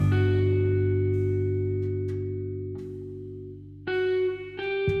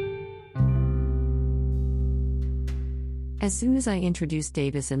As soon as I introduced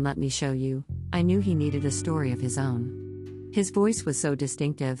Davis and let me show you, I knew he needed a story of his own. His voice was so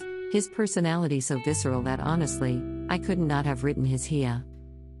distinctive, his personality so visceral that honestly, I could not have written his Hia.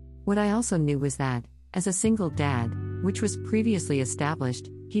 What I also knew was that, as a single dad, which was previously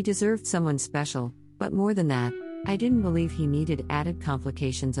established, he deserved someone special, but more than that, I didn't believe he needed added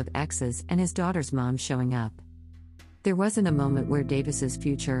complications of exes and his daughter's mom showing up. There wasn't a moment where Davis's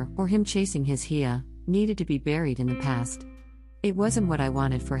future, or him chasing his Hia, needed to be buried in the past. It wasn't what I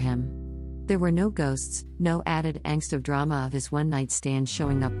wanted for him. There were no ghosts, no added angst of drama of his one-night stand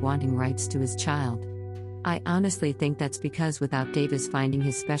showing up wanting rights to his child. I honestly think that's because without Davis finding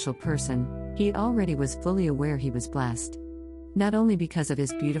his special person, he already was fully aware he was blessed. Not only because of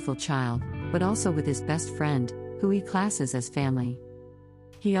his beautiful child, but also with his best friend, who he classes as family.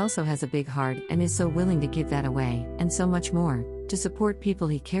 He also has a big heart and is so willing to give that away, and so much more, to support people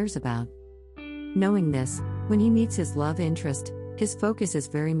he cares about. Knowing this, when he meets his love interest, his focus is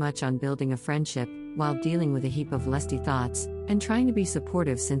very much on building a friendship, while dealing with a heap of lusty thoughts, and trying to be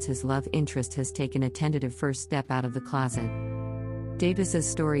supportive since his love interest has taken a tentative first step out of the closet. Davis's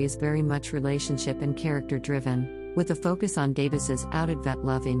story is very much relationship and character driven, with a focus on Davis's outed vet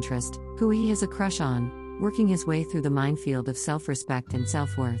love interest, who he has a crush on, working his way through the minefield of self-respect and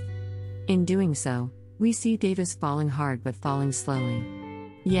self-worth. In doing so, we see Davis falling hard but falling slowly.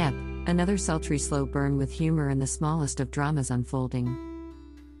 Yep, another sultry slow burn with humor and the smallest of dramas unfolding.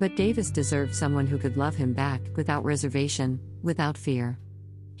 But Davis deserved someone who could love him back, without reservation, without fear.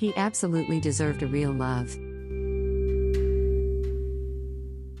 He absolutely deserved a real love,